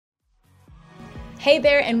Hey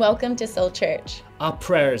there, and welcome to Soul Church. Our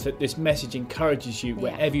prayer is that this message encourages you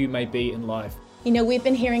wherever you may be in life. You know, we've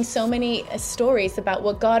been hearing so many stories about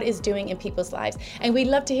what God is doing in people's lives, and we'd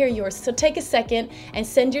love to hear yours. So take a second and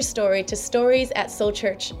send your story to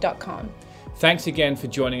stories@soulchurch.com. Thanks again for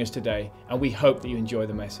joining us today, and we hope that you enjoy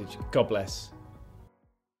the message. God bless.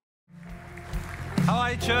 How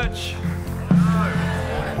are you, church?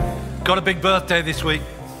 Got a big birthday this week.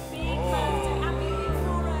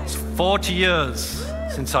 It's 40 years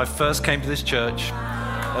since I first came to this church.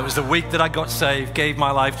 It was the week that I got saved, gave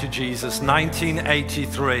my life to Jesus.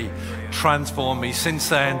 1983 transformed me. Since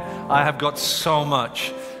then, I have got so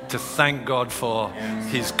much to thank God for,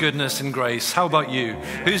 His goodness and grace. How about you?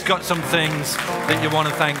 Who's got some things that you want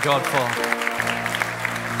to thank God for?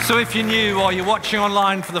 So if you're new or you're watching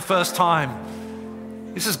online for the first time,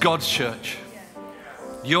 this is God's church.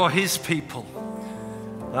 You're His people.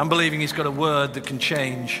 And I'm believing He's got a word that can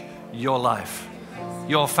change your life,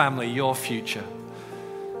 your family, your future.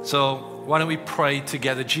 So why don't we pray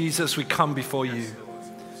together? Jesus, we come before you.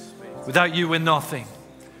 Without you, we're nothing.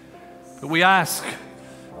 But we ask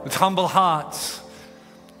with humble hearts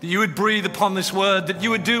that you would breathe upon this word, that you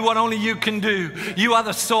would do what only you can do. You are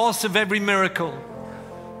the source of every miracle.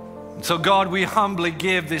 And so God, we humbly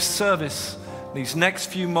give this service, these next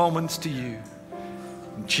few moments to you.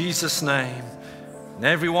 In Jesus' name. And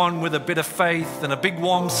everyone with a bit of faith and a big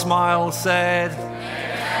warm smile said,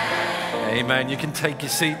 Amen. Amen. You can take your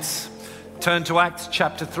seats. Turn to Acts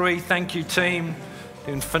chapter 3. Thank you, team.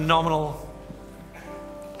 Doing phenomenal.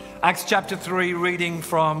 Acts chapter 3, reading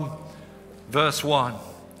from verse 1. It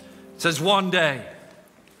says, one day,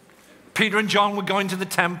 Peter and John were going to the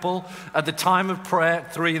temple at the time of prayer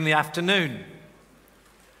at 3 in the afternoon.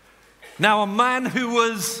 Now a man who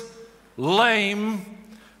was lame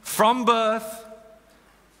from birth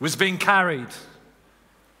was being carried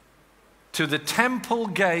to the temple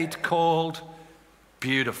gate called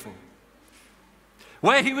Beautiful,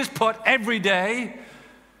 where he was put every day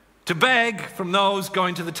to beg from those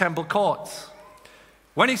going to the temple courts.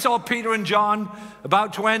 When he saw Peter and John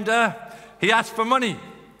about to enter, he asked for money.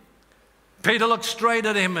 Peter looked straight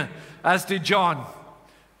at him, as did John.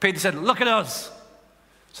 Peter said, "Look at us."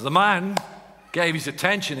 So the man gave his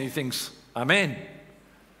attention. He thinks, I'm in.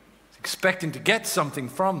 He's expecting to get something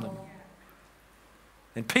from them.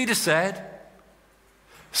 And Peter said,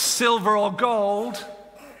 "Silver or gold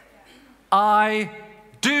I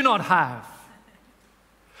do not have,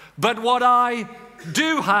 but what I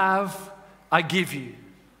do have, I give you.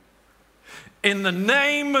 In the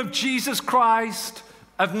name of Jesus Christ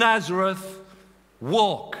of Nazareth,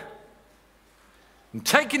 walk." And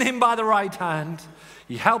taking him by the right hand,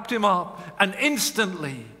 he helped him up, and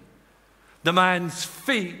instantly the man's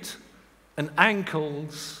feet and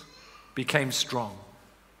ankles became strong.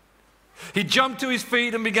 He jumped to his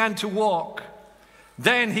feet and began to walk.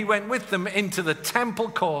 Then he went with them into the temple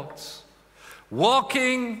courts,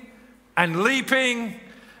 walking and leaping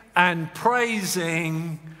and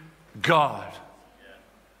praising God.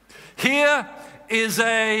 Here is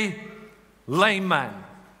a lame man.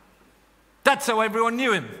 That's how everyone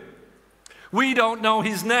knew him. We don't know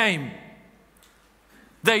his name.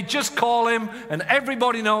 They just call him, and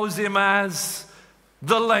everybody knows him as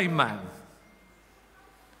the lame man.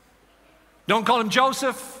 Don't call him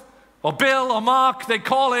Joseph or Bill or Mark. They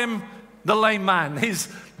call him the lame man. His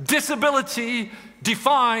disability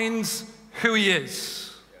defines who he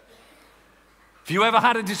is. If you ever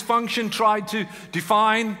had a dysfunction, tried to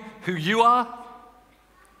define who you are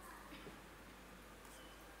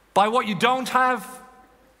by what you don't have,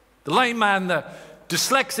 the lame man, the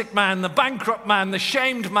dyslexic man, the bankrupt man, the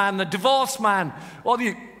shamed man, the divorced man, or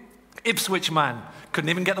the Ipswich man. Couldn't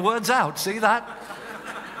even get the words out. See that?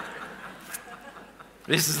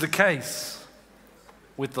 This is the case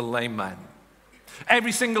with the lame man.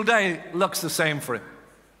 Every single day looks the same for him.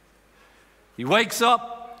 He wakes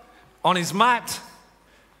up on his mat.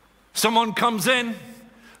 Someone comes in,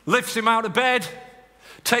 lifts him out of bed,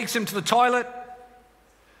 takes him to the toilet,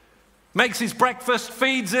 makes his breakfast,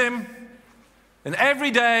 feeds him, and every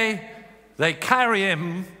day they carry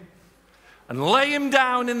him and lay him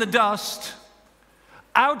down in the dust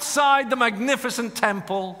outside the magnificent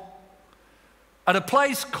temple at a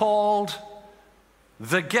place called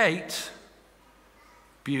the Gate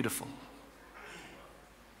Beautiful.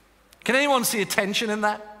 Can anyone see a tension in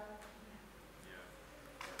that?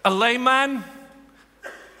 A lame man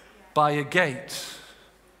by a gate.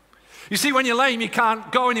 You see, when you're lame, you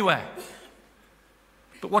can't go anywhere.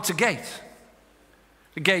 But what's a gate?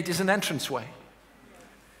 A gate is an entranceway.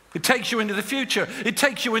 It takes you into the future. It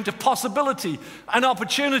takes you into possibility and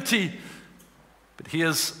opportunity. But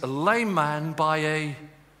here's a lame man by a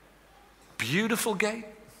beautiful gate.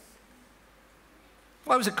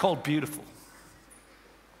 Why was it called beautiful?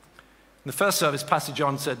 In the first service, Pastor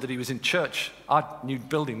John said that he was in church, our new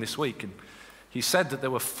building this week, and he said that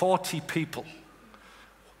there were 40 people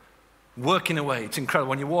working away. It's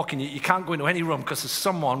incredible. When you walk in, you can't go into any room because there's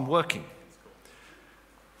someone working.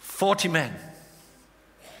 40 men.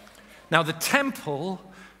 Now, the temple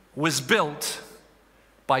was built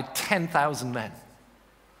by 10,000 men.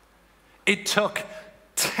 It took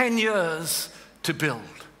 10 years to build.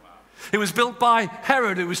 It was built by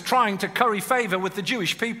Herod, who was trying to curry favor with the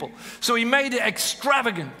Jewish people. So he made it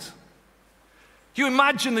extravagant. You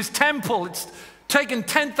imagine this temple, it's taken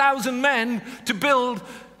 10,000 men to build,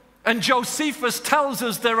 and Josephus tells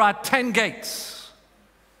us there are 10 gates,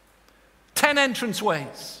 10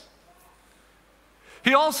 entranceways.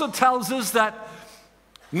 He also tells us that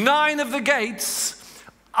 9 of the gates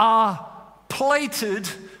are plated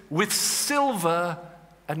with silver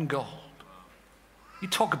and gold. You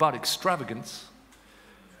talk about extravagance.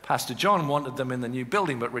 Pastor John wanted them in the new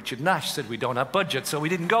building, but Richard Nash said we don't have budget, so we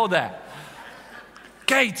didn't go there.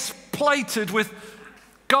 Gates plated with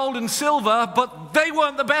gold and silver, but they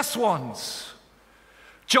weren't the best ones.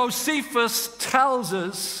 Josephus tells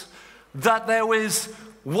us that there was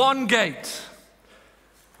one gate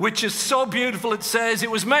which is so beautiful, it says it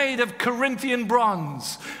was made of Corinthian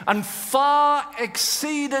bronze and far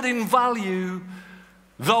exceeded in value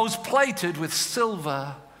those plated with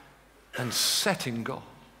silver and set in gold.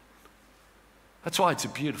 That's why it's a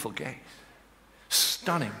beautiful gate.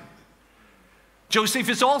 Stunning.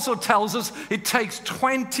 Josephus also tells us it takes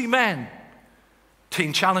 20 men,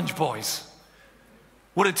 Teen Challenge boys.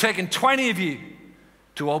 Would have taken 20 of you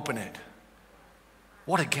to open it.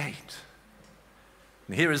 What a gate.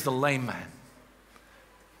 And here is the lame man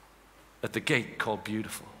at the gate called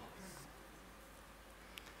Beautiful.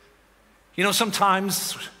 You know,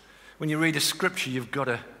 sometimes when you read a scripture, you've got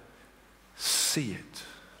to see it.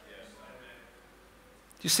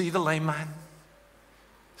 Do you see the lame man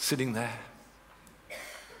sitting there?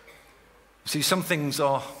 You see, some things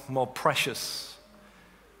are more precious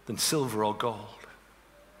than silver or gold,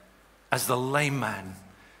 as the lame man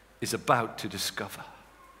is about to discover.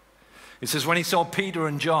 It says, when he saw Peter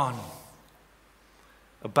and John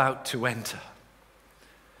about to enter.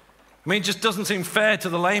 I mean, it just doesn't seem fair to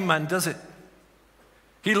the lame man, does it?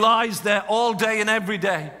 He lies there all day and every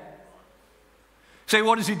day. Say,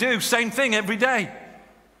 what does he do? Same thing every day.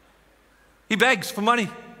 He begs for money.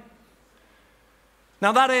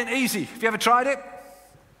 Now, that ain't easy. Have you ever tried it?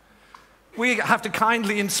 We have to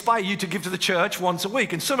kindly inspire you to give to the church once a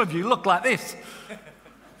week, and some of you look like this.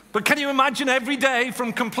 But can you imagine every day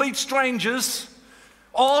from complete strangers,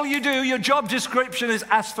 all you do, your job description is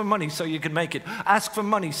ask for money so you can make it. Ask for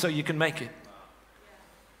money so you can make it.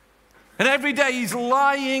 And every day he's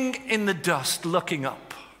lying in the dust, looking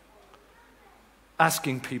up,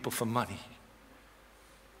 asking people for money.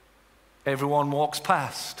 Everyone walks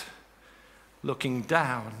past, looking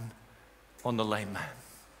down on the lame man.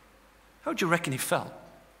 How do you reckon he felt?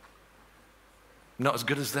 I'm not as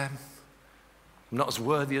good as them. I'm not as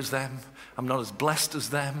worthy as them. I'm not as blessed as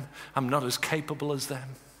them. I'm not as capable as them.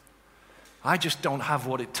 I just don't have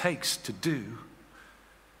what it takes to do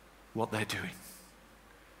what they're doing. Have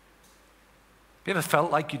you ever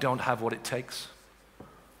felt like you don't have what it takes?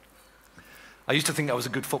 I used to think I was a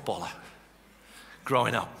good footballer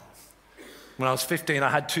growing up. When I was 15, I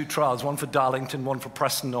had 2 trials, one for Darlington, one for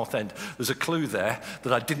Preston North End. There's a clue there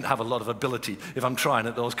that I didn't have a lot of ability if I'm trying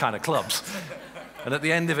at those kind of clubs. And at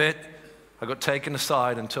the end of it, I got taken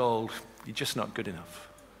aside and told, you're just not good enough.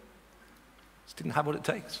 Just didn't have what it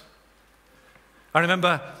takes. I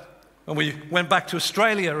remember when we went back to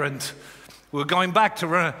Australia and we were going back to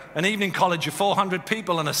run an evening college of 400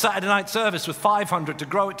 people and a Saturday night service with 500 to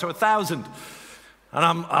grow it to 1,000. And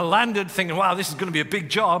I landed thinking, wow, this is going to be a big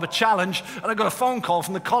job, a challenge. And I got a phone call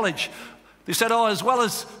from the college. They said, oh, as well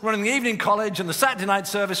as running the evening college and the Saturday night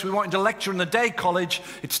service, we want you to lecture in the day college.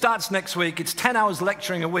 It starts next week. It's 10 hours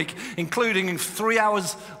lecturing a week, including 3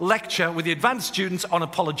 hours lecture with the advanced students on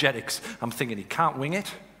apologetics. I'm thinking, he can't wing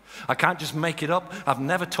it. I can't just make it up. I've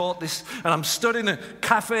never taught this. And I'm stood in a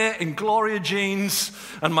cafe in Gloria Jeans,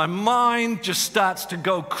 and my mind just starts to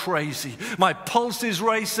go crazy. My pulse is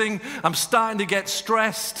racing. I'm starting to get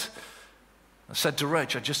stressed. I said to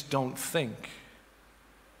Rich, I just don't think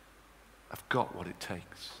I've got what it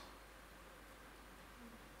takes.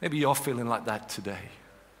 Maybe you're feeling like that today.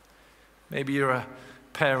 Maybe you're a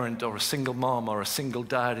parent or a single mom or a single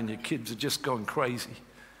dad and your kids are just going crazy.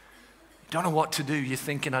 You don't know what to do. You're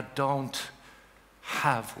thinking, I don't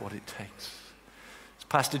have what it takes. It's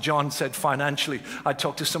Pastor John said financially, I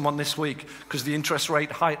talked to someone this week because the interest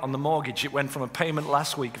rate hike on the mortgage, it went from a payment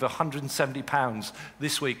last week of £170.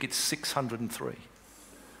 This week it's 603.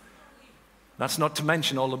 That's not to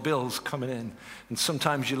mention all the bills coming in. And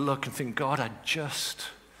sometimes you look and think, God, I just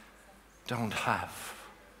don't have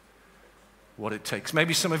what it takes.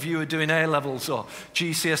 Maybe some of you are doing A-levels or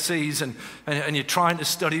GCSEs and you're trying to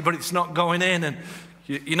study, but it's not going in, and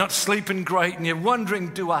you're not sleeping great, and you're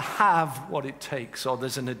wondering, do I have what it takes? Or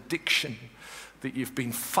there's an addiction that you've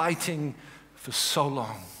been fighting for so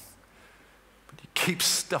long, but you keep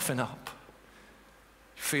stuffing up.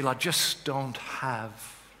 You feel, I just don't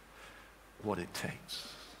have what it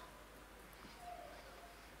takes.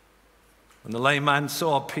 When the lame man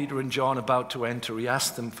saw Peter and John about to enter, he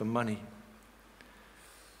asked them for money.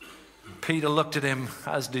 Peter looked at him,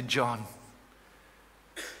 as did John,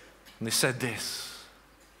 and they said this.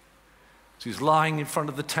 So he's lying in front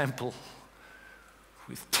of the temple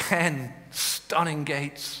with 10 stunning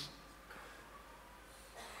gates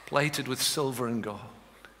plated with silver and gold.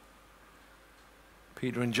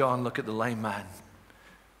 Peter and John look at the lame man,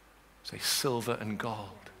 say, silver and gold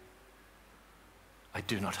I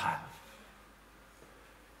do not have.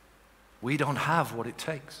 We don't have what it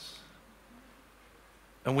takes.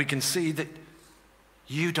 And we can see that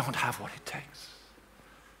you don't have what it takes.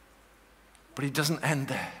 But it doesn't end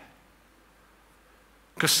there.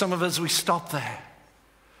 Because some of us, we stop there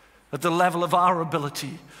at the level of our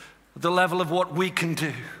ability, at the level of what we can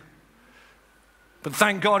do. But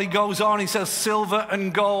thank God he goes on, he says, silver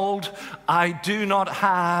and gold I do not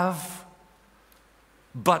have,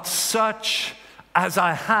 but such as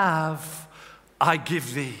I have, I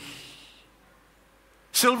give thee.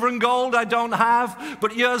 Silver and gold I don't have,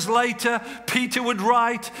 but years later, Peter would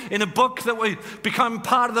write in a book that would become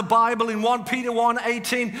part of the Bible in 1 Peter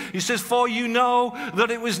 1:18, he says, for you know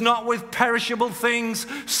that it was not with perishable things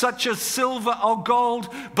such as silver or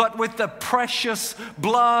gold, but with the precious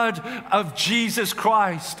blood of Jesus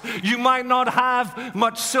Christ. You might not have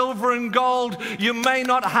much silver and gold, you may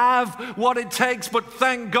not have what it takes, but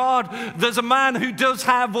thank God there's a man who does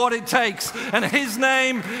have what it takes, and his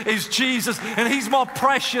name is Jesus, and he's more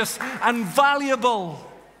precious and valuable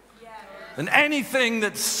than anything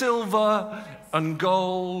that silver and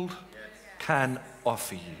gold can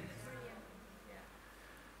offer you.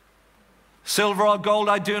 Silver or gold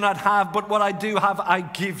I do not have, but what I do have I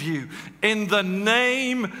give you. In the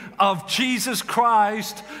name of Jesus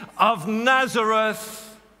Christ of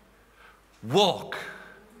Nazareth, walk.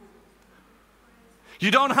 You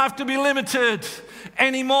don't have to be limited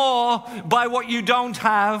anymore by what you don't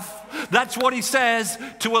have. That's what he says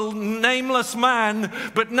to a nameless man,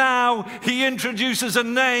 but now he introduces a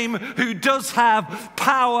name who does have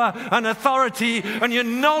power and authority, and you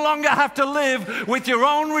no longer have to live with your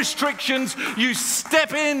own restrictions. You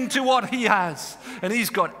step into what he has, and he's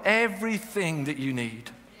got everything that you need.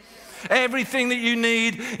 Everything that you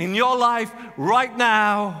need in your life right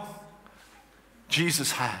now,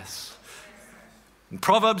 Jesus has. In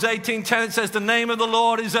Proverbs 18:10 it says, the name of the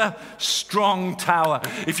Lord is a strong tower.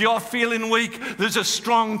 If you're feeling weak, there's a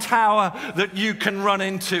strong tower that you can run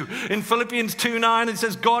into. In Philippians 2:9 it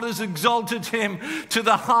says, God has exalted him to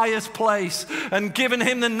the highest place and given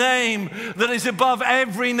him the name that is above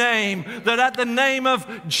every name, that at the name of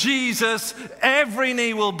Jesus every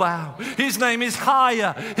knee will bow. His name is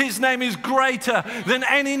higher. His name is greater than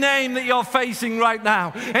any name that you're facing right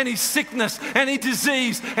now. Any sickness, any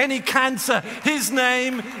disease, any cancer. His name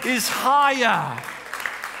is higher.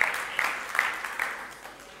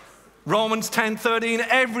 Romans 10:13,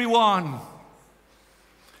 everyone.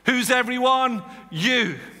 Who's everyone?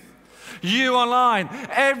 You. You online.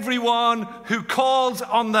 Everyone who calls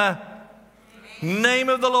on the name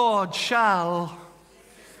of the Lord shall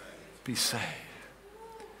be saved.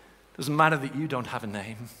 Doesn't matter that you don't have a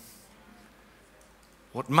name.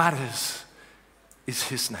 What matters is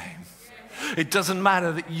his name. It doesn't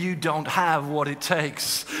matter that you don't have what it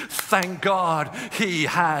takes. Thank God he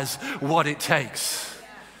has what it takes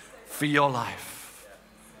for your life.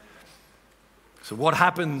 So what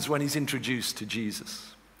happens when he's introduced to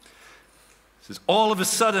Jesus? It says, all of a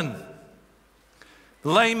sudden, the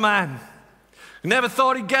lame man never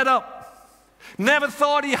thought he'd get up, never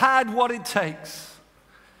thought he had what it takes.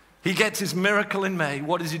 He gets his miracle in May.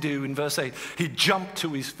 What does he do in verse 8? He jumped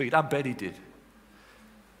to his feet. I bet he did.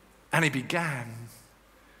 And he began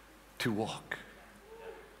to walk.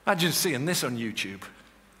 Imagine seeing this on YouTube.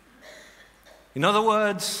 In other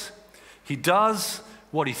words, he does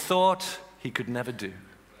what he thought he could never do.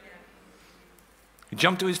 He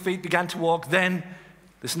jumped to his feet, began to walk. Then,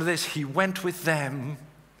 listen to this, he went with them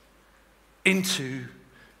into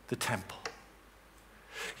the temple.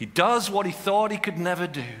 He does what he thought he could never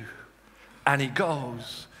do, and he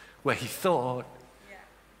goes where he thought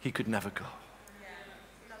he could never go.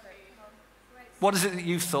 What is it that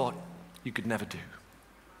you thought you could never do?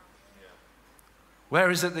 Where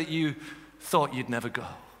is it that you thought you'd never go?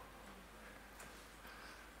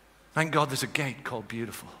 Thank God there's a gate called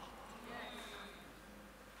Beautiful.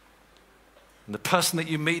 And the person that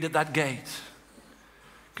you meet at that gate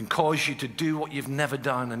can cause you to do what you've never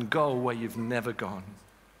done and go where you've never gone.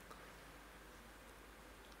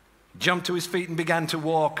 He jumped to his feet and began to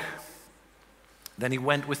walk. Then he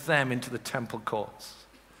went with them into the temple courts.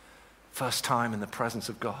 First time in the presence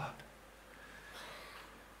of God.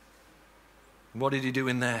 What did he do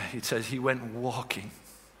in there? It says he went walking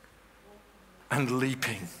and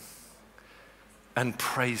leaping and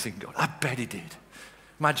praising God. I bet he did.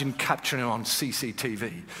 Imagine capturing him on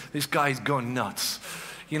CCTV. This guy's going nuts.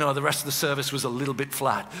 You know, the rest of the service was a little bit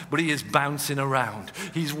flat, but he is bouncing around.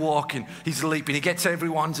 He's walking, he's leaping, he gets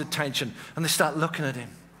everyone's attention, and they start looking at him.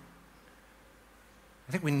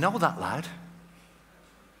 I think we know that lad.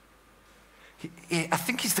 I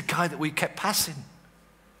think he's the guy that we kept passing.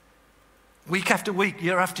 Week after week,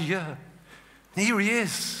 year after year. And here he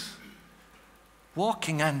is,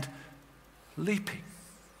 walking and leaping.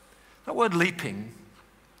 That word leaping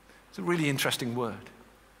is a really interesting word.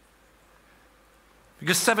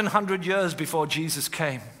 Because 700 years before Jesus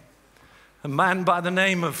came, a man by the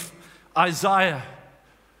name of Isaiah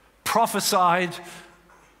prophesied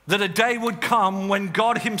that a day would come when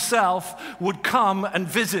God himself would come and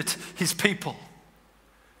visit his people.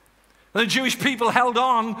 The Jewish people held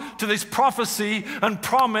on to this prophecy and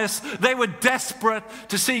promise. They were desperate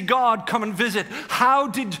to see God come and visit. How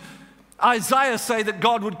did Isaiah say that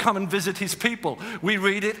God would come and visit his people? We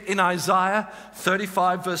read it in Isaiah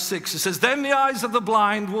 35 verse 6. It says, "Then the eyes of the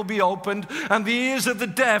blind will be opened and the ears of the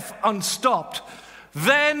deaf unstopped.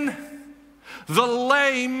 Then the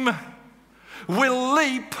lame will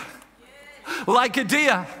leap like a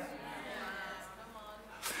deer."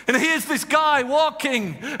 And here's this guy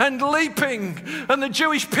walking and leaping, and the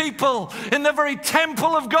Jewish people in the very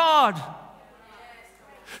temple of God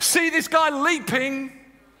see this guy leaping,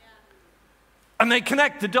 and they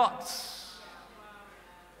connect the dots.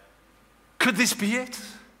 Could this be it?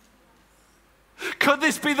 Could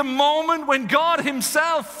this be the moment when God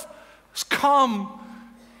himself has come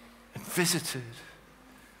and visited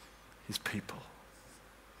his people?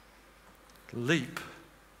 Leap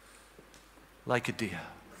like a deer.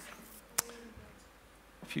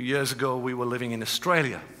 A few years ago, we were living in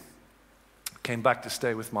Australia. Came back to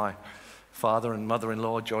stay with my father and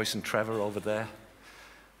mother-in-law, Joyce and Trevor, over there.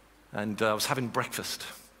 And I was having breakfast.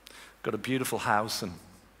 Got a beautiful house, and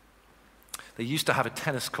they used to have a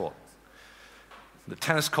tennis court. The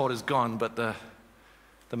tennis court is gone, but the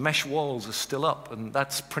mesh walls are still up, and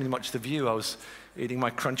that's pretty much the view. I was eating my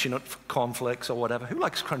crunchy nut cornflakes or whatever. Who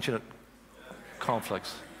likes crunchy nut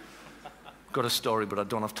cornflakes? Got a story, but I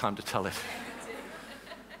don't have time to tell it.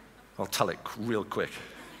 I'll tell it real quick.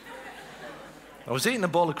 I was eating a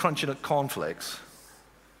bowl of crunchy nut cornflakes,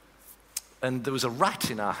 and there was a rat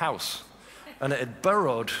in our house, and it had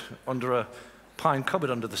burrowed under a pine cupboard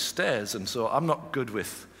under the stairs, and so I'm not good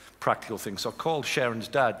with practical things, so I called Sharon's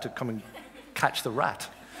dad to come and catch the rat.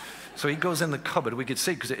 So he goes in the cupboard, we could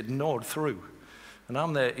see because it had gnawed through, and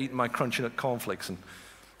I'm there eating my crunchy nut cornflakes, and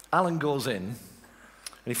Alan goes in, and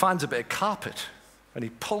he finds a bit of carpet, and he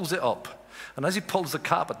pulls it up. And as he pulls the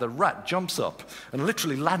carpet, the rat jumps up and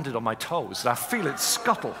literally landed on my toes. And I feel it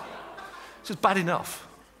scuttle. It's just bad enough.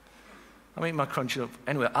 I'm eating my crunchy nut.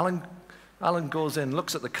 Anyway, Alan goes in,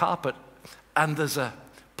 looks at the carpet, and there's a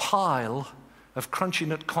pile of crunchy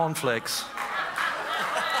nut cornflakes.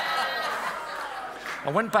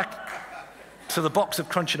 I went back to the box of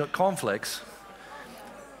crunchy nut cornflakes.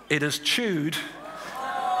 It has chewed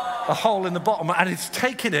a hole in the bottom, and it's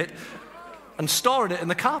taken it and storing it in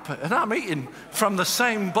the carpet, and I'm eating from the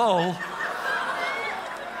same bowl.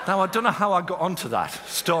 Now, I don't know how I got onto that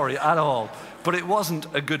story at all, but it wasn't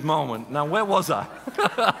a good moment. Now, where was I?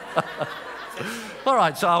 All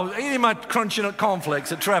right, so I was eating my crunchy nut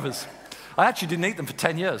cornflakes at Trevor's. I actually didn't eat them for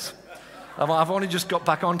 10 years. I've only just got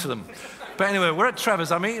back onto them. But anyway, we're at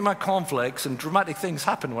Trevor's, I'm eating my cornflakes, and dramatic things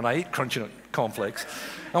happen when I eat crunchy nut cornflakes.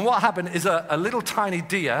 And what happened is a little tiny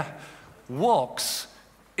deer walks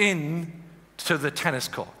in to the tennis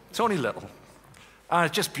court. It's only little. And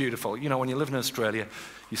it's just beautiful. You know, when you live in Australia,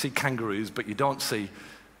 you see kangaroos, but you don't see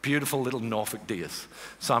beautiful little Norfolk deers.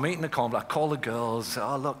 So I'm eating a cornflake. I call the girls, say,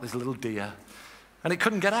 "Oh, look, there's a little deer." And it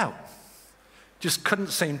couldn't get out. Just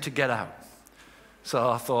couldn't seem to get out.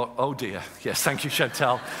 So I thought, oh dear. Yes, thank you,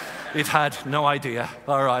 Chantel. It had no idea.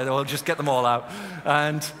 All right, I'll just get them all out.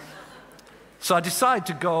 And so I decided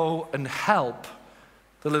to go and help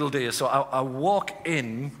the little deer. So I walk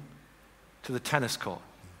in to the tennis court.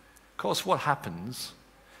 Of course, what happens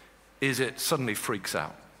is it suddenly freaks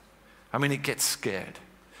out. I mean, it gets scared.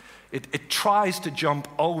 It tries to jump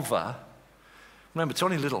over. Remember, it's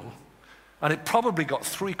only little. And it probably got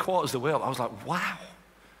 3/4 of the way up. I was like, wow.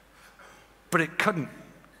 But it couldn't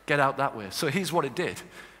get out that way. So here's what it did.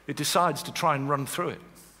 It decides to try and run through it.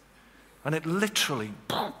 And it literally,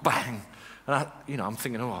 bang. And I'm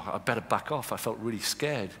thinking, oh, I better back off. I felt really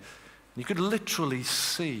scared. And you could literally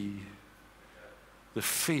see the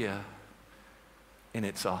fear in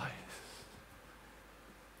its eyes.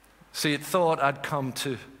 See, it thought I'd come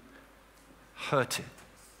to hurt it.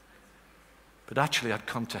 But actually, I'd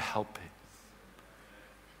come to help it.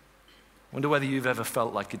 Wonder whether you've ever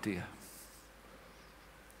felt like a deer.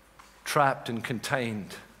 Trapped and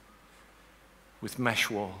contained with mesh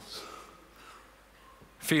walls.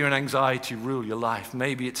 Fear and anxiety rule your life.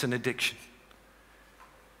 Maybe it's an addiction.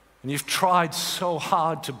 And you've tried so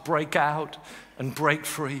hard to break out and break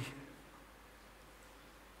free.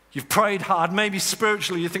 You've prayed hard. Maybe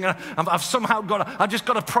spiritually you think, I've just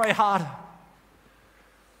got to pray harder.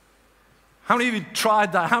 How many of you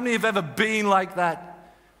tried that? How many have ever been like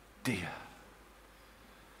that deer?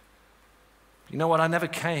 You know what? I never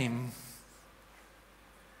came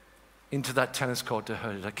into that tennis court to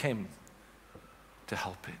hurt it. I came to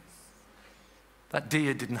help it. That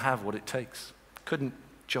deer didn't have what it takes. Couldn't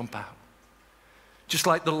jump out. Just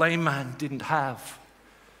like the lame man didn't have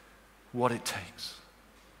what it takes.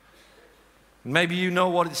 Maybe you know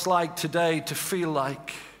what it's like today to feel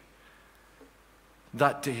like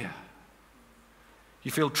that deer.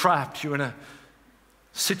 You feel trapped. You're in a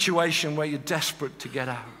situation where you're desperate to get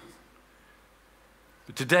out.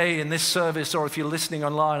 But today in this service, or if you're listening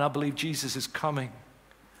online, I believe Jesus is coming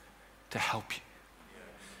to help you.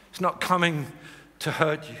 He's not coming to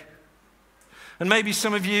hurt you. And maybe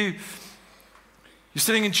some of you, you're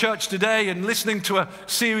sitting in church today and listening to a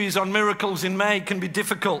series on miracles in May can be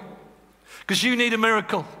difficult because you need a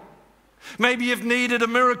miracle. Maybe you've needed a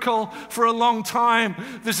miracle for a long time.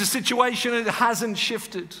 There's a situation and it hasn't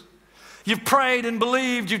shifted. You've prayed and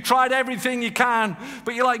believed. You've tried everything you can,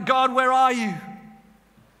 but you're like, God, where are you?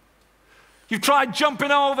 You've tried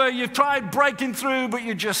jumping over. You've tried breaking through, but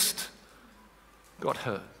you just got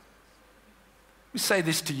hurt. We say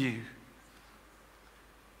this to you.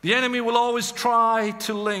 The enemy will always try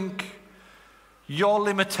to link your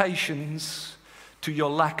limitations to your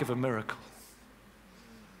lack of a miracle.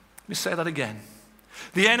 Let me say that again.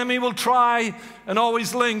 The enemy will try and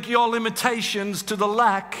always link your limitations to the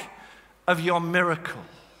lack of your miracle.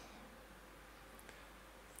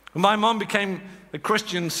 When my mom became a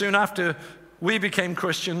Christian soon after we became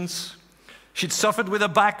Christians, she'd suffered with her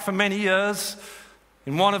back for many years.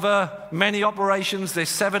 In one of her many operations, they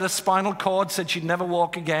severed her spinal cord, said she'd never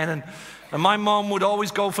walk again. And my mom would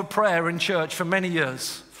always go for prayer in church for many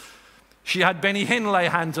years. She had Benny Hinn lay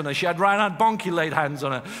hands on her. She had Reinhard Bonnke laid hands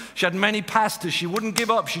on her. She had many pastors. She wouldn't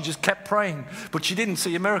give up. She just kept praying. But she didn't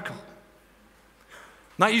see a miracle.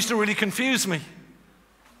 And that used to really confuse me.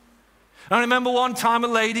 And I remember one time a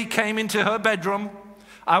lady came into her bedroom.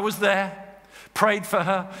 I was there. Prayed for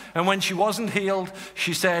her, and when she wasn't healed,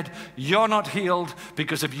 she said, "You're not healed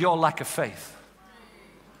because of your lack of faith."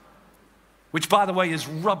 Which, by the way, is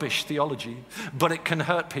rubbish theology, but it can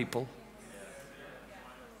hurt people.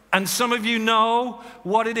 And some of you know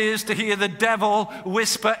what it is to hear the devil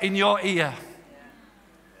whisper in your ear.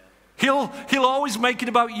 He'll always make it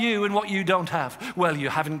about you and what you don't have. Well, you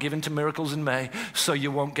haven't given to Miracles in May, so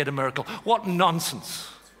you won't get a miracle. What nonsense.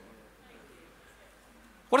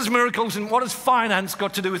 What does miracles and what has finance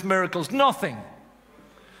got to do with miracles? Nothing.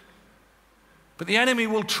 But the enemy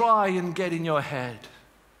will try and get in your head.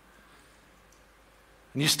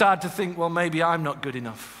 And you start to think, well, maybe I'm not good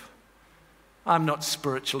enough. I'm not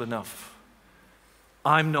spiritual enough.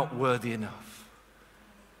 I'm not worthy enough.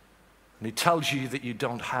 And he tells you that you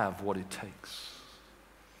don't have what it takes.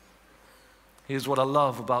 Here's what I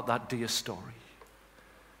love about that deer story.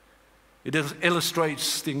 It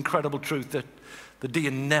illustrates the incredible truth that the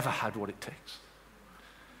deer never had what it takes.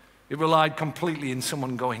 It relied completely on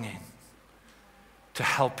someone going in to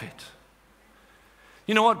help it.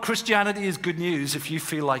 You know what? Christianity is good news if you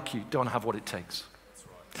feel like you don't have what it takes.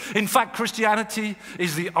 In fact, Christianity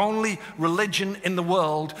is the only religion in the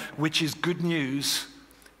world which is good news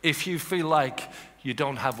if you feel like you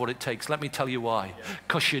don't have what it takes. Let me tell you why.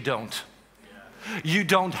 Because you don't. You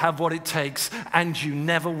don't have what it takes, and you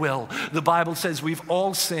never will. The Bible says we've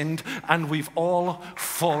all sinned and we've all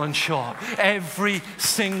fallen short. Every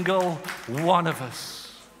single one of us.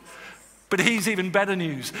 But here's even better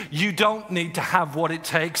news. You don't need to have what it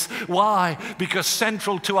takes. Why? Because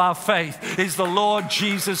central to our faith is the Lord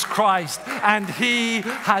Jesus Christ, and he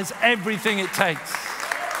has everything it takes.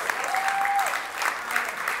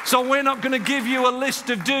 So we're not going to give you a list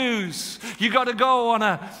of do's. You got to go on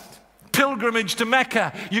a pilgrimage to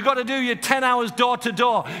Mecca. You got to do your 10 hours door to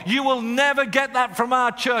door. You will never get that from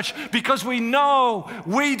our church, because we know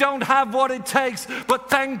we don't have what it takes. But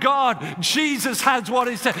thank God, Jesus has what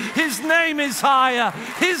it takes. His name is higher.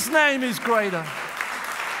 His name is greater.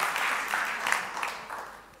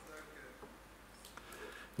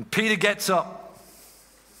 And Peter gets up.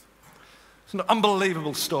 It's an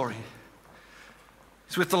unbelievable story.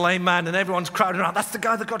 He's with the lame man and everyone's crowding around. That's the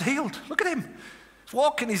guy that got healed. Look at him. He's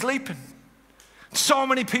walking, he's leaping. So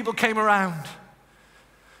many people came around.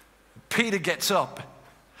 Peter gets up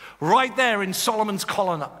right there in Solomon's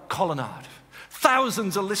colonnade.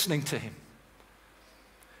 Thousands are listening to him.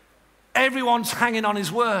 Everyone's hanging on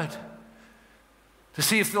his word to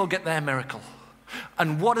see if they'll get their miracle.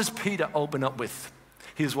 And what does Peter open up with?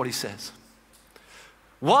 Here's what he says.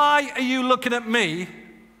 Why are you looking at me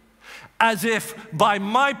as if by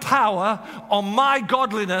my power or my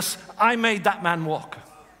godliness I made that man walk?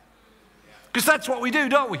 Because that's what we do,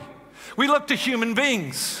 don't we? We look to human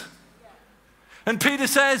beings. And Peter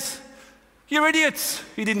says, you're idiots.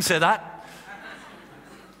 He didn't say that.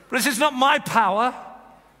 But he says, it's not my power.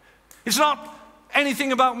 It's not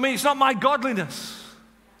anything about me. It's not my godliness.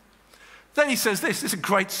 Then he says this is a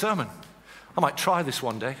great sermon. I might try this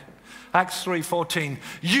one day. Acts 3:14.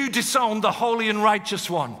 You disowned the holy and righteous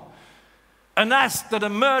one and asked that a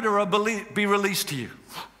murderer be released to you.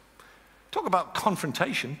 Talk about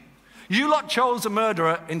confrontation. You lot chose a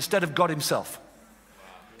murderer instead of God himself.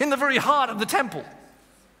 In the very heart of the temple.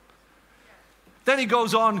 Then he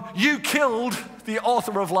goes on, you killed the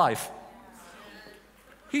author of life.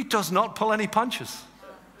 He does not pull any punches.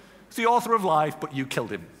 He's the author of life, but you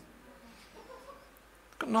killed him.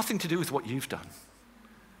 It's got nothing to do with what you've done.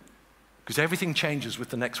 Because everything changes with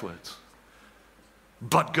the next words.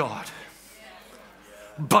 But God.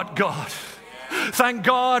 But God. Thank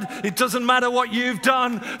God it doesn't matter what you've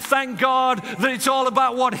done. Thank God that it's all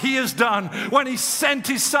about what he has done when he sent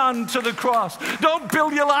his son to the cross. Don't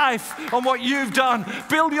build your life on what you've done.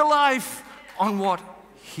 Build your life on what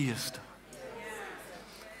he has done.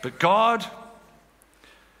 But God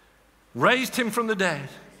raised him from the dead.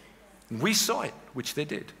 And we saw it, which they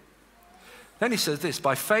did. Then he says this,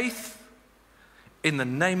 by faith in the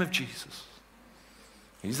name of Jesus.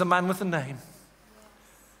 He's the man with the name.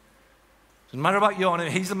 Doesn't matter about your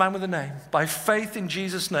name, he's the man with the name. By faith in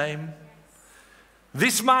Jesus' name,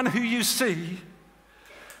 this man who you see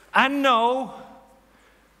and know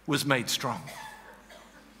was made strong.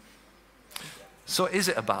 So is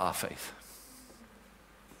it about our faith?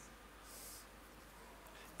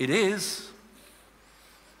 It is,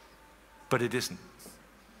 but it isn't.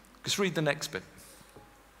 Just read the next bit.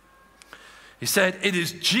 He said, it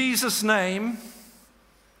is Jesus' name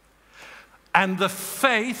and the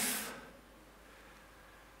faith.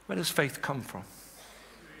 Where does faith come from?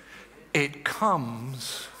 It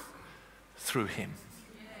comes through him.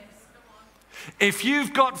 If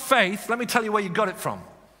you've got faith, let me tell you where you got it from.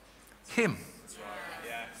 Him.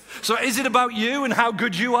 So is it about you and how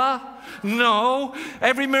good you are? No.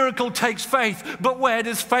 Every miracle takes faith. But where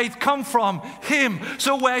does faith come from? Him.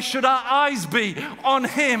 So where should our eyes be? On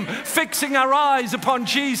him. Fixing our eyes upon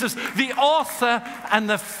Jesus, the author and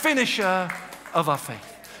the finisher of our faith.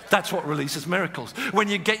 That's what releases miracles. When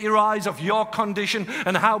you get your eyes off your condition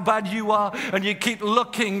and how bad you are, and you keep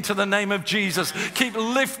looking to the name of Jesus, keep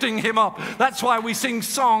lifting him up. That's why we sing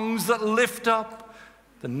songs that lift up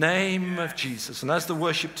the name of Jesus. And as the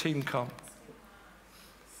worship team come,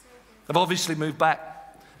 I've obviously moved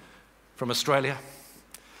back from Australia,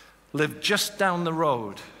 lived just down the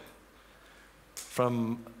road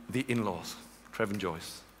from the in-laws, Trev and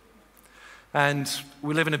Joyce. And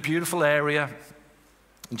we live in a beautiful area.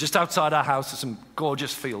 And just outside our house are some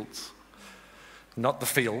gorgeous fields. Not the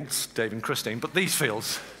fields, Dave and Christine, but these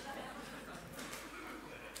fields.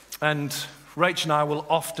 And Rach and I will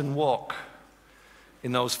often walk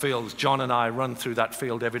in those fields. John and I run through that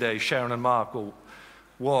field every day. Sharon and Mark will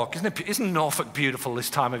walk. Isn't Norfolk beautiful this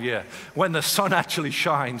time of year? When the sun actually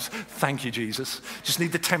shines. Thank you, Jesus. Just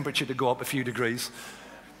need the temperature to go up a few degrees.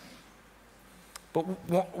 But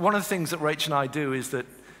one of the things that Rach and I do is that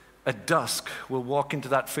at dusk, we'll walk into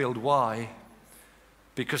that field. Why?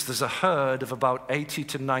 Because there's a herd of about 80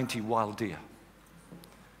 to 90 wild deer.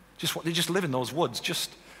 They just live in those woods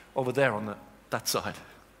just over there on that side.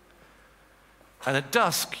 And at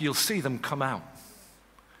dusk, you'll see them come out.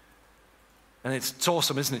 And it's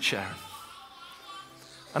awesome, isn't it, Sharon?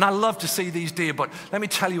 And I love to see these deer, but let me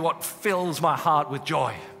tell you what fills my heart with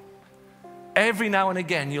joy. Every now and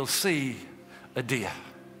again, you'll see a deer.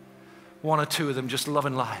 One or two of them just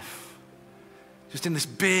loving life. Just in this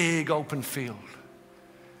big open field.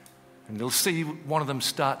 And you'll see one of them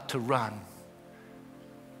start to run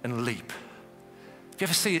and leap. Have you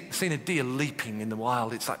ever seen a deer leaping in the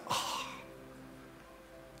wild? It's like, oh,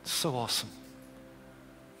 it's so awesome.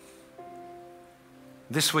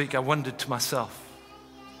 This week I wondered to myself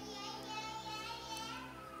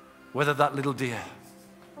whether that little deer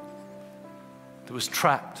that was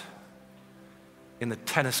trapped in the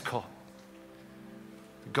tennis court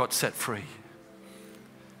that got set free,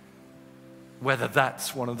 whether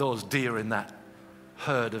that's one of those deer in that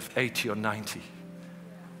herd of 80 or 90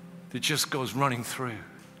 that just goes running through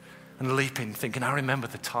and leaping, thinking, I remember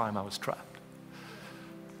the time I was trapped.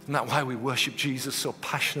 Isn't that why we worship Jesus so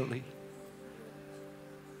passionately?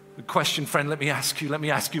 The question, friend, let me ask you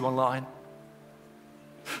online.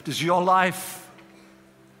 Does your life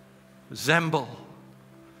resemble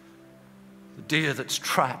the deer that's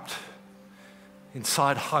trapped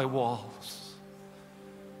inside high walls,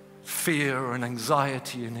 fear and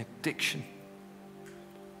anxiety and addiction,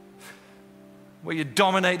 where you're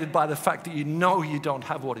dominated by the fact that you know you don't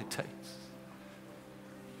have what it takes?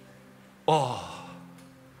 Or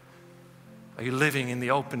are you living in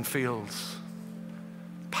the open fields,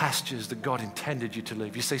 pastures that God intended you to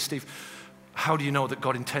live? You say, Steve, how do you know that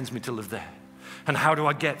God intends me to live there? And how do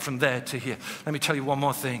I get from there to here? Let me tell you one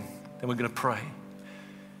more thing, then we're going to pray.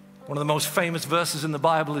 One of the most famous verses in the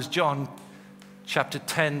Bible is John chapter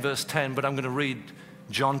 10, verse 10, but I'm going to read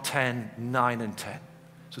John 10, 9 and 10.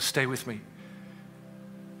 So stay with me.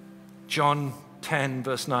 John 10,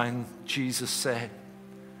 verse 9, Jesus said,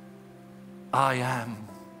 I am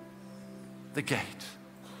the gate.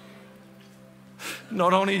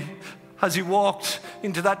 Not only has he walked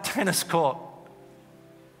into that tennis court,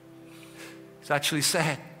 he's actually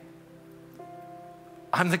said,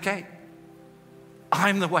 I'm the gate.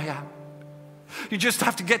 I'm the way out. You just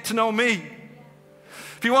have to get to know me.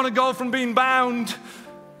 If you want to go from being bound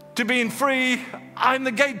to being free, I'm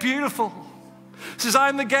the gate, beautiful. It says,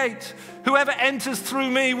 I'm the gate. Whoever enters through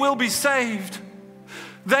me will be saved.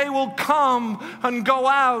 They will come and go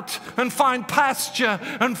out and find pasture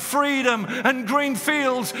and freedom and green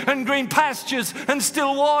fields and green pastures and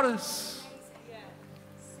still waters.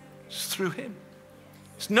 It's through him.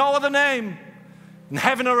 There's no other name in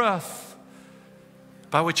heaven or earth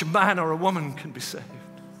by which a man or a woman can be saved.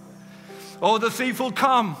 Oh, the thief will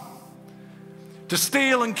come to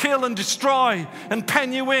steal and kill and destroy and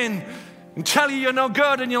pen you in and tell you you're no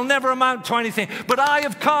good and you'll never amount to anything. But I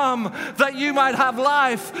have come that you might have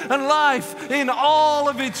life, and life in all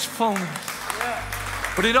of its fullness.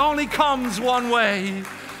 But it only comes one way,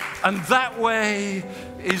 and that way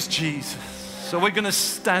is Jesus. So we're going to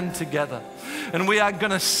stand together and we are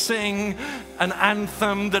going to sing an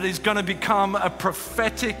anthem that is going to become a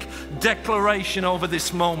prophetic declaration over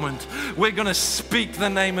this moment. We're going to speak the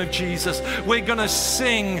name of Jesus. We're going to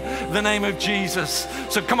sing the name of Jesus.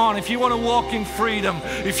 So come on, if you want to walk in freedom,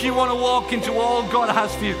 if you want to walk into all God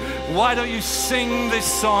has for you, why don't you sing this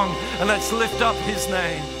song and let's lift up his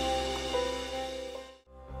name.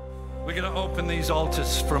 We're going to open these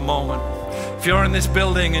altars for a moment. If you're in this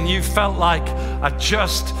building and you felt like, I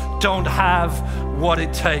just don't have what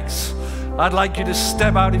it takes, I'd like you to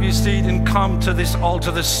step out of your seat and come to this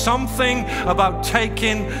altar. There's something about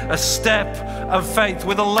taking a step of faith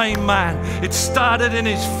with a lame man. It started in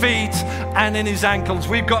his feet and in his ankles.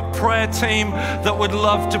 We've got prayer team that would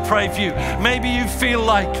love to pray for you. Maybe you feel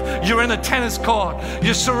like you're in a tennis court.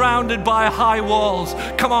 You're surrounded by high walls.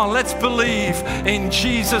 Come on, let's believe in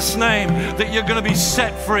Jesus' name that you're going to be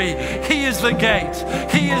set free. He is the gate.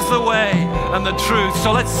 He is the way and the truth.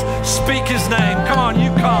 So let's speak his name. Come on, you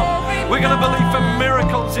come. We're going to believe for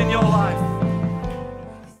miracles in your life.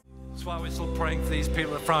 That's why we're still praying for these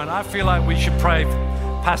people at front. I feel like we should pray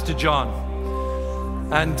for Pastor John.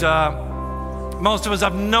 And most of us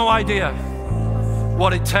have no idea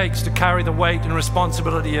what it takes to carry the weight and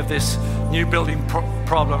responsibility of this new building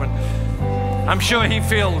problem. And I'm sure he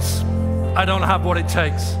feels, I don't have what it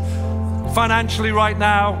takes. Financially right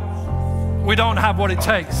now, we don't have what it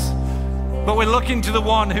takes. But we're looking to the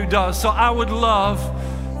one who does. So I would love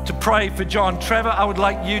to pray for John. Trevor, I would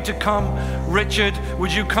like you to come. Richard,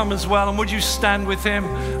 would you come as well? And would you stand with him?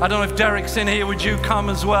 I don't know if Derek's in here. Would you come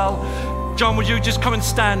as well? John, would you just come and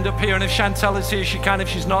stand up here? And if Chantel is here, she can. If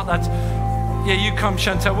she's not, that's Yeah, you come,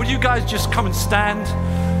 Chantel. Would you guys just come and stand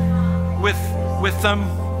with them?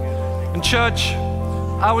 And church,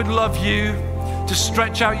 I would love you to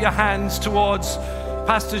stretch out your hands towards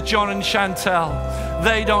Pastors John and Chantel.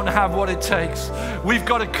 They don't have what it takes. We've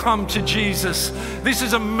got to come to Jesus. This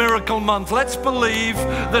is a miracle month. Let's believe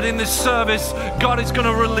that in this service, God is going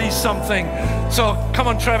to release something. So come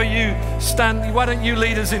on, Trevor, you stand. Why don't you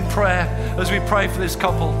lead us in prayer as we pray for this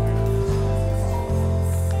couple?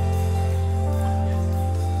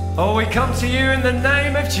 Oh, we come to you in the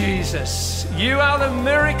name of Jesus. You are the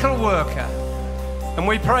miracle worker. And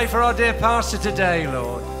we pray for our dear pastor today,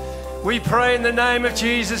 Lord. We pray in the name of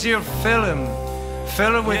Jesus, you'll fill him.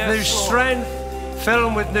 Fill him with new strength. Fill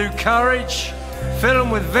him with new courage. Fill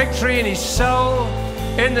him with victory in his soul.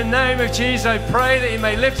 In the name of Jesus, I pray that he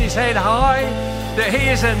may lift his head high, that he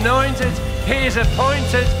is anointed, he is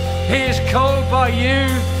appointed, he is called by you,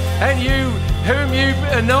 and you, whom you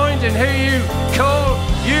anoint and who you call,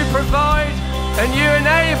 you provide and you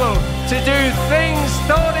enable to do things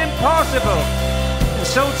thought impossible. And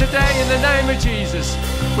so today, in the name of Jesus,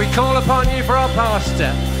 we call upon you for our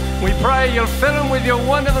pastor. We pray you'll fill him with your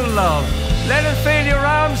wonderful love. Let him feel your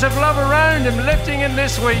arms of love around him, lifting him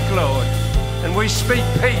this week, Lord. And we speak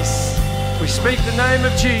peace. We speak the name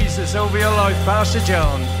of Jesus over your life, Pastor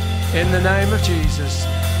John. In the name of Jesus.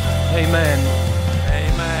 Amen.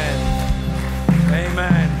 Amen.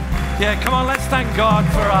 Amen. Yeah, come on, let's thank God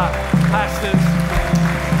for our pastors.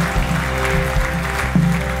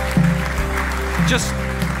 Just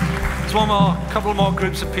there's couple more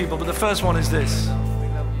groups of people, but the first one is this.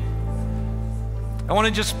 I want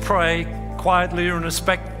to just pray quietly and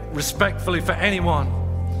respectfully for anyone.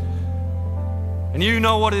 And you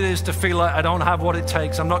know what it is to feel like I don't have what it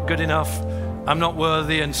takes, I'm not good enough, I'm not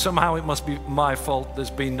worthy, and somehow it must be my fault there's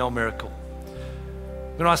been no miracle.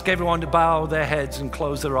 I'm going to ask everyone to bow their heads and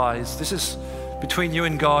close their eyes. This is between you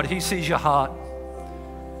and God. He sees your heart.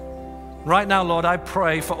 Right now, Lord, I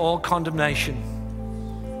pray for all condemnation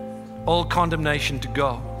to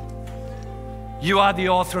go. You are the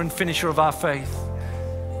author and finisher of our faith.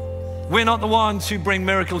 We're not the ones who bring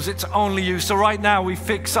miracles, it's only you. So right now we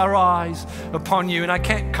fix our eyes upon you, and I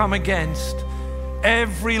can't come against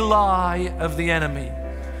every lie of the enemy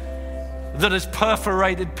that has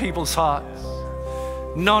perforated people's hearts.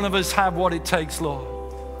 None of us have what it takes, Lord.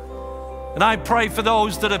 And I pray for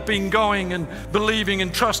those that have been going and believing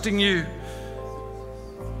and trusting you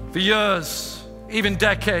for years, even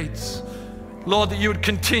decades. Lord, that you would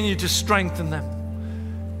continue to strengthen them.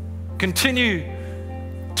 Continue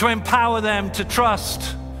to empower them to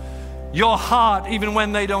trust your heart even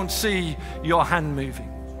when they don't see your hand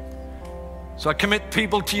moving. So I commit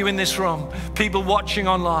people to you in this room, people watching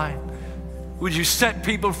online. Would you set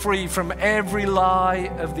people free from every lie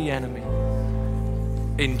of the enemy?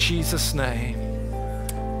 In Jesus' name,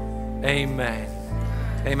 amen.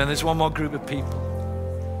 Amen. There's one more group of people.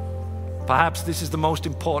 Perhaps this is the most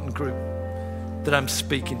important group that I'm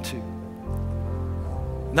speaking to.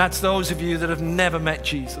 And that's those of you that have never met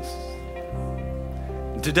Jesus.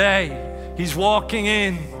 And today, he's walking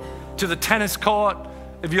in to the tennis court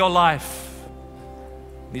of your life.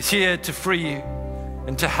 He's here to free you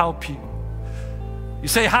and to help you. You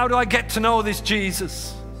say, how do I get to know this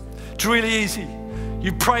Jesus? It's really easy.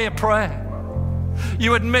 You pray a prayer.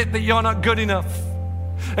 You admit that you're not good enough.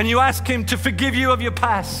 And you ask him to forgive you of your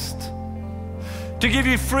past, to give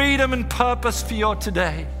you freedom and purpose for your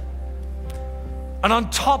today. And on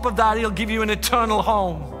top of that, he'll give you an eternal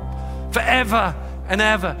home forever and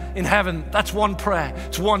ever in heaven. That's one prayer.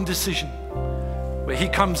 It's one decision where he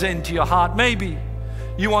comes into your heart. Maybe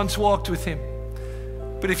you once walked with him,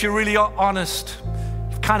 but if you're really honest,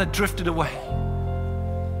 you've kind of drifted away.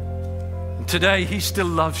 And today, he still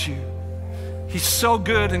loves you. He's so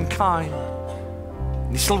good and kind,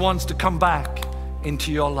 and he still wants to come back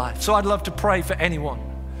into your life. So I'd love to pray for anyone,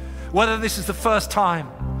 whether this is the first time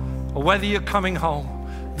or whether you're coming home.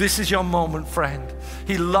 This is your moment, friend.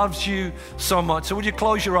 He loves you so much. So would you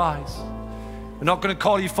close your eyes? We're not going to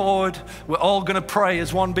call you forward. We're all going to pray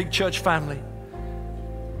as one big church family.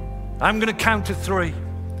 I'm going to count to 3.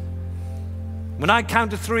 When I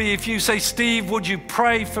count to 3, if you say, Steve, would you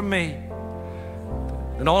pray for me?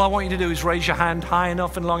 And all I want you to do is raise your hand high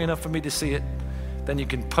enough and long enough for me to see it. Then you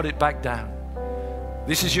can put it back down.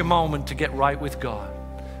 This is your moment to get right with God.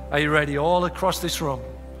 Are you ready? All across this room.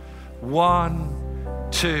 1,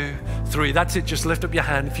 2, 3. That's it. Just lift up your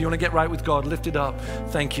hand. If you want to get right with God, lift it up.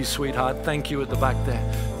 Thank you, sweetheart. Thank you at the back there.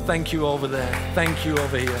 Thank you over there. Thank you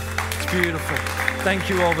over here. It's beautiful. Thank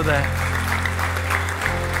you over there.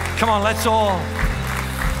 Come on, let's all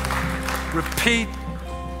repeat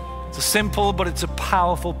the It's simple, but it's a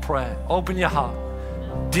powerful prayer. Open your heart.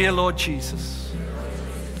 Dear Lord Jesus,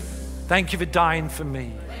 thank you for dying for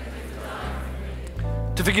me,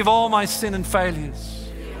 to forgive all my sin and failures,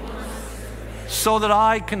 so that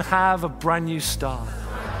I can have a brand new start.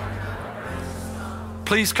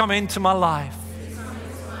 Please come into my life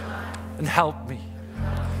and help me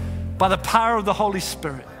by the power of the Holy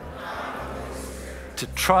Spirit to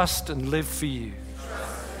trust and live for you.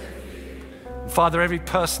 And Father, every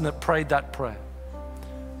person that prayed that prayer,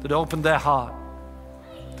 that opened their heart,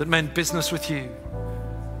 that meant business with you,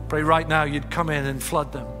 pray right now you'd come in and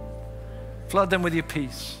flood them. Flood them with your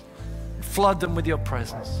peace. Flood them with your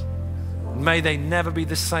presence. And may they never be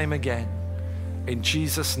the same again. In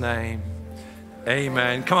Jesus' name,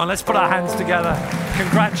 amen. Come on, let's put our hands together.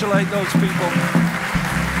 Congratulate those people.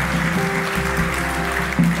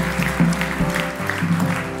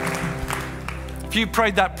 If you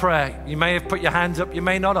prayed that prayer, you may have put your hands up, you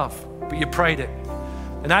may not have, but you prayed it.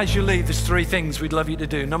 And as you leave, there's 3 things we'd love you to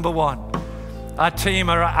do. Number 1, our team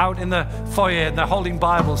are out in the foyer and they're holding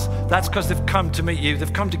Bibles. That's because they've come to meet you.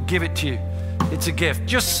 They've come to give it to you. It's a gift.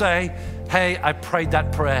 Just say, hey, I prayed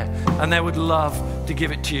that prayer, and they would love to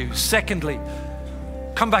give it to you. Secondly,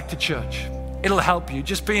 come back to church. It'll help you,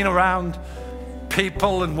 just being around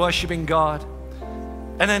people and worshiping God.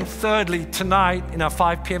 And then thirdly, tonight in our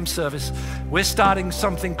 5 p.m. service, we're starting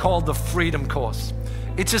something called the Freedom Course.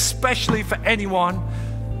 It's especially for anyone,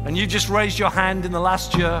 and you just raised your hand in the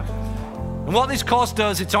last year. And what this course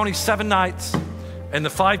does, it's only 7 nights in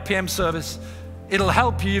the 5 p.m. service. It'll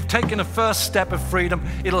help you. You've taken a first step of freedom.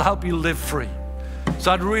 It'll help you live free.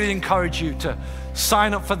 So I'd really encourage you to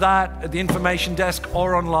sign up for that at the information desk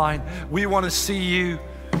or online. We want to see you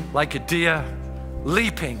like a deer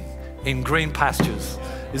leaping in green pastures.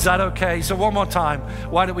 Is that okay? So one more time,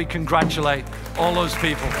 why don't we congratulate all those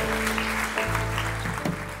people?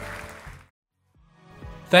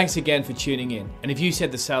 Thanks again for tuning in. And if you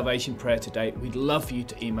said the salvation prayer today, we'd love for you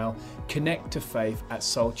to email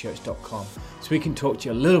connecttofaith@soulchurch.com so we can talk to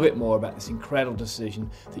you a little bit more about this incredible decision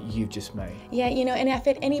that you've just made. Yeah, and if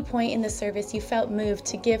at any point in the service you felt moved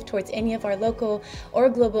to give towards any of our local or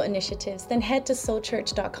global initiatives, then head to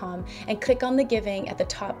soulchurch.com and click on the giving at the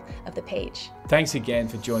top of the page. Thanks again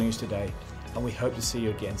for joining us today, and we hope to see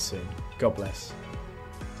you again soon. God bless.